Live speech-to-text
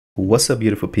What's up,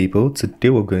 beautiful people? Today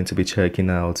we're going to be checking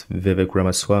out Vivek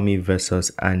Ramaswamy versus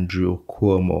Andrew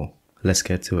Cuomo. Let's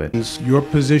get to it. Your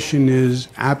position is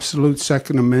absolute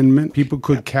Second Amendment. People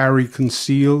could carry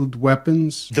concealed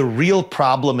weapons. The real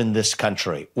problem in this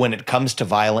country when it comes to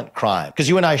violent crime, because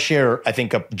you and I share, I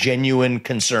think, a genuine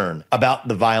concern about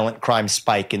the violent crime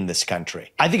spike in this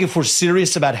country. I think if we're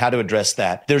serious about how to address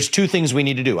that, there's two things we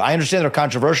need to do. I understand they're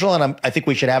controversial, and I think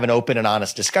we should have an open and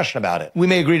honest discussion about it. We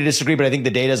may agree to disagree, but I think the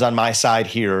data is on my side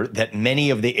here that many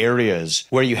of the areas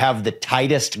where you have the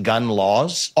tightest gun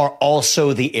laws are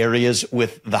also the areas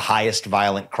with the highest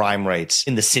violent crime rates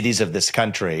in the cities of this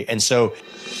country. And so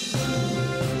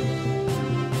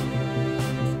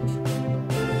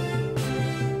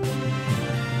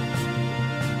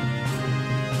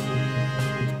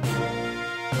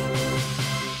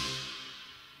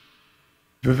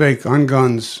Vivek, on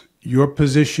guns, your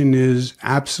position is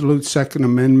absolute Second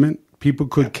Amendment. People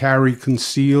could carry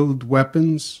concealed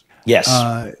weapons.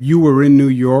 yes. You were in New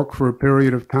York for a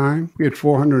period of time. We had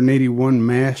 481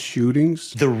 mass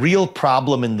shootings. The real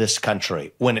problem in this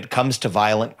country when it comes to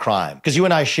violent crime, because you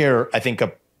and I share, I think,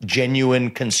 a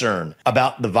genuine concern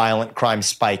about the violent crime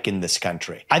spike in this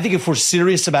country. I think if we're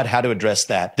serious about how to address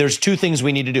that, there's two things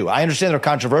we need to do. I understand they're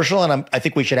controversial, and I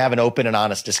think we should have an open and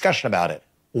honest discussion about it.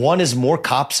 One is more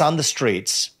cops on the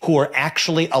streets who are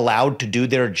actually allowed to do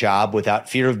their job without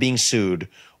fear of being sued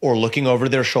or looking over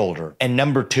their shoulder. And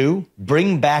number two,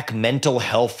 bring back mental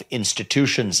health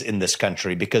institutions in this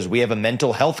country, because we have a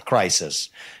mental health crisis,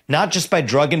 not just by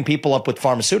drugging people up with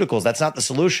pharmaceuticals. That's not the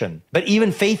solution, but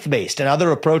even faith-based and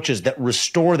other approaches that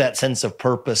restore that sense of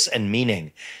purpose and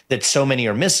meaning that so many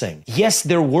are missing. Yes,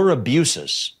 there were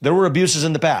abuses. There were abuses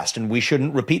in the past, and we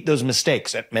shouldn't repeat those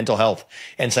mistakes at mental health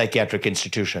and psychiatric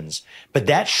institutions. But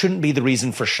that shouldn't be the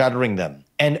reason for shuttering them.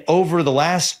 And over the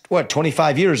last,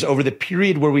 25 years, over the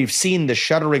period where we've seen the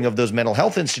shuttering of those mental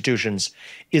health institutions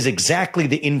is exactly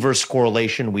the inverse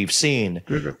correlation we've seen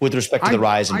with respect to the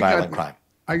rise in violent crime.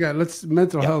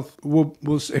 Mental health,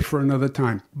 we'll say for another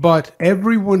time. But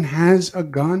everyone has a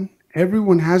gun.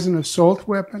 Everyone has an assault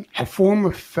weapon, a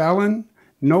former felon,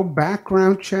 no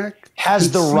background check.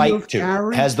 Has the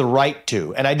right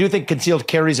to. And I do think concealed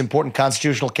carry is important.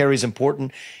 Constitutional carry is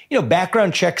important. You know,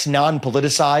 background checks,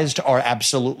 non-politicized, are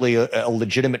absolutely a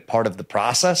legitimate part of the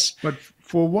process. But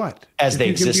for what? As they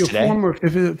exist today.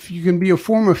 If you can be a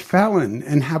former felon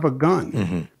and have a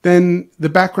gun, then the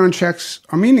background checks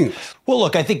are meaningless. Well,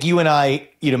 look, I think you and I,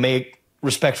 may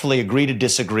respectfully agree to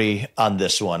disagree on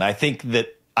this one. I think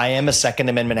that I am a Second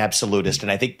Amendment absolutist,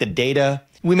 and I think the data,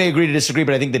 we may agree to disagree,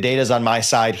 but I think the data is on my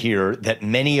side here that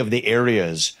many of the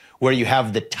areas where you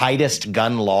have the tightest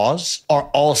gun laws are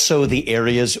also the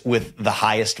areas with the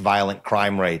highest violent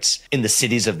crime rates in the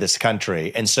cities of this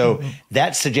country. And so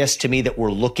that suggests to me that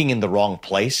we're looking in the wrong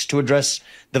place to address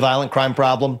the violent crime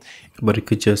problem. But it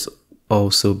could just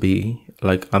also be,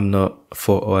 like, I'm not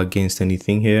for or against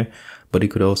anything here, but it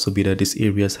could also be that these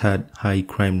areas had high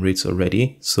crime rates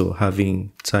already. So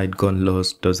having tight gun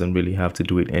laws doesn't really have to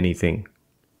do with anything.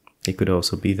 It could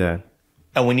also be that.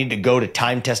 And we need to go to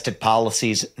time-tested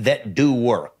policies that do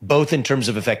work, both in terms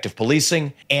of effective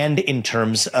policing and in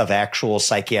terms of actual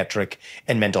psychiatric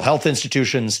and mental health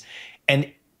institutions,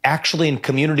 and actually in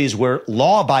communities where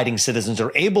law-abiding citizens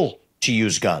are able to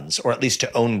use guns, or at least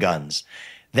to own guns.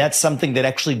 That's something that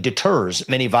actually deters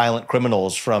many violent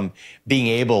criminals from being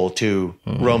able to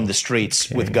roam the streets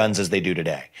with guns as they do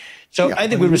today. So I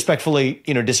think we respectfully,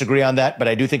 disagray on that, but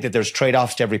I do think that there's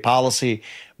trade-offs to every policy,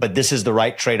 but this is the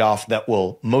right trade-off that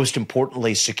will most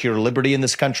importantly secure liberty in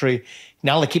this country,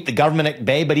 not only keep the government at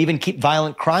bay, but even keep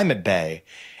violent crime at bay.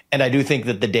 And I do think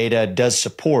that the data does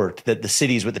support that the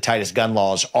cities with the tightest gun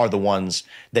laws are the ones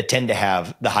that tend to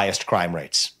have the highest crime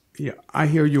rates. Yeah, I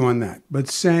hear you on that. But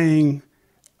saying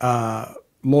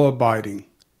law-abiding,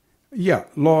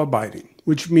 law-abiding,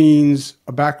 which means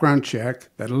a background check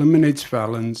that eliminates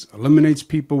felons, eliminates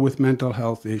people with mental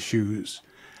health issues,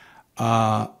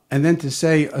 and then to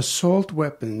say assault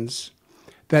weapons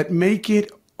that make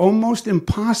it almost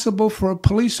impossible for a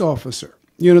police officer.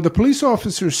 The police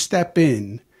officers step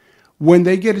in when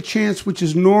they get a chance, which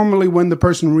is normally when the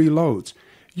person reloads.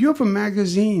 You have a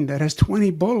magazine that has 20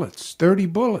 bullets, 30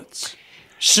 bullets.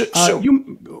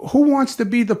 Who wants to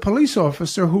be the police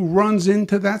officer who runs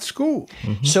into that school?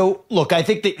 So, look, I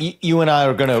think that you and I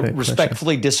are going to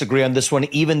respectfully disagree on this one,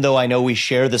 even though I know we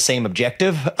share the same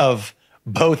objective of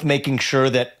both making sure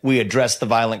that we address the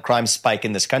violent crime spike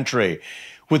in this country.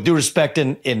 With due respect,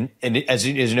 and as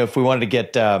you know, if we wanted to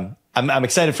get, I'm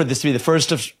excited for this to be the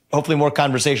first of hopefully more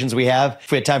conversations we have.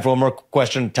 If we had time for one more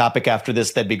question topic after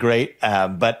this, that'd be great.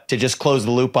 But to just close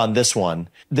the loop on this one,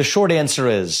 the short answer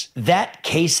is that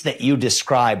case that you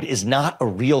described is not a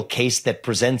real case that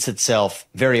presents itself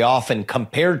very often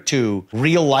compared to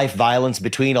real life violence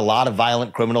between a lot of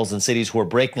violent criminals in cities who are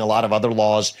breaking a lot of other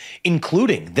laws,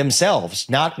 including themselves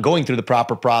not going through the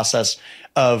proper process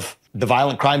of the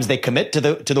violent crimes they commit to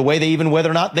the way they even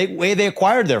whether or not they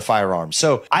acquired their firearms.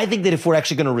 So I think that if we're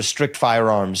actually going to restrict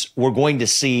firearms, we're going to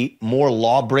see more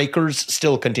lawbreakers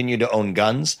still continue to own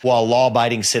guns while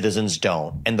law-abiding citizens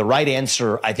don't. And the right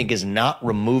answer, I think, is not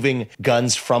removing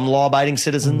guns from law-abiding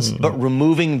citizens, but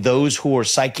removing those who are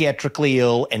psychiatrically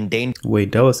ill and dangerous.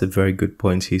 Wait, that was a very good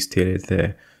point he stated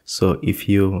there. So if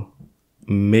you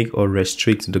make or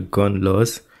restrict the gun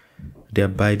laws, the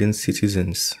abiding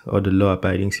citizens or the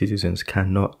law-abiding citizens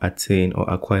cannot attain or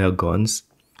acquire guns,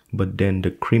 but then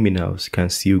the criminals can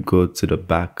still go to the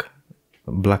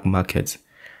black market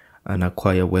and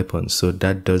acquire weapons. So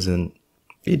that doesn't,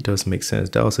 it does make sense.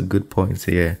 That was a good point.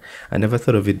 Yeah, I never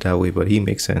thought of it that way, but he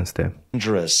makes sense there.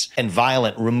 Dangerous and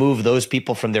violent, remove those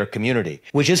people from their community,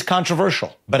 which is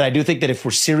controversial. But I do think that if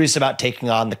we're serious about taking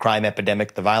on the crime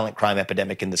epidemic, the violent crime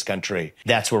epidemic in this country,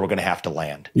 that's where we're going to have to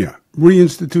land. Yeah,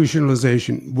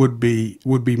 reinstitutionalization would be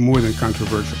more than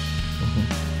controversial.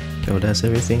 Oh, that's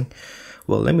everything.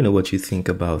 Well, let me know what you think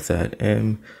about that.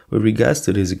 With regards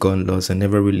to these gun laws, I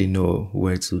never really know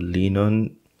where to lean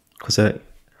on, because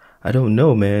I don't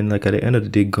know, man. Like, at the end of the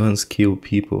day, guns kill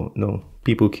people. No,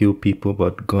 people kill people,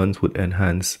 but guns would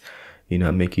enhance,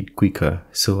 make it quicker.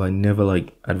 So I never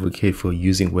advocate for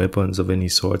using weapons of any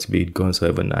sort, be it guns or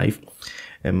even knife.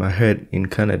 I heard in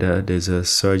Canada there's a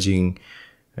surging,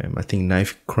 I think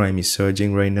knife crime is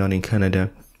surging right now in Canada.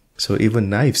 So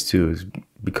even knives too is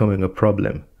becoming a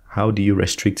problem. How do you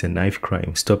restrict a knife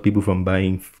crime? Stop people from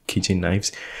buying kitchen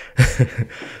knives?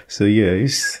 So yeah,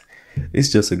 it's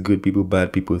just a good people,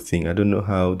 bad people thing. I don't know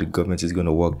how the government is going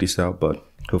to work this out, but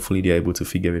hopefully they're able to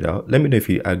figure it out. Let me know if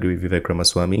you agree with Vivek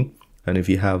Ramaswamy, and if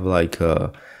you have an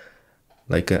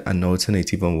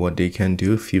alternative on what they can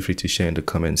do, feel free to share in the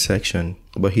comment section.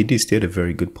 But he did state a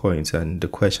very good point, and the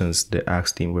questions they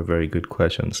asked him were very good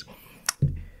questions.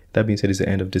 That being said, is the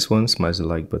end of this one. Smash the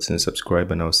like button,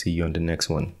 subscribe, and I'll see you on the next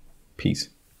one. Peace.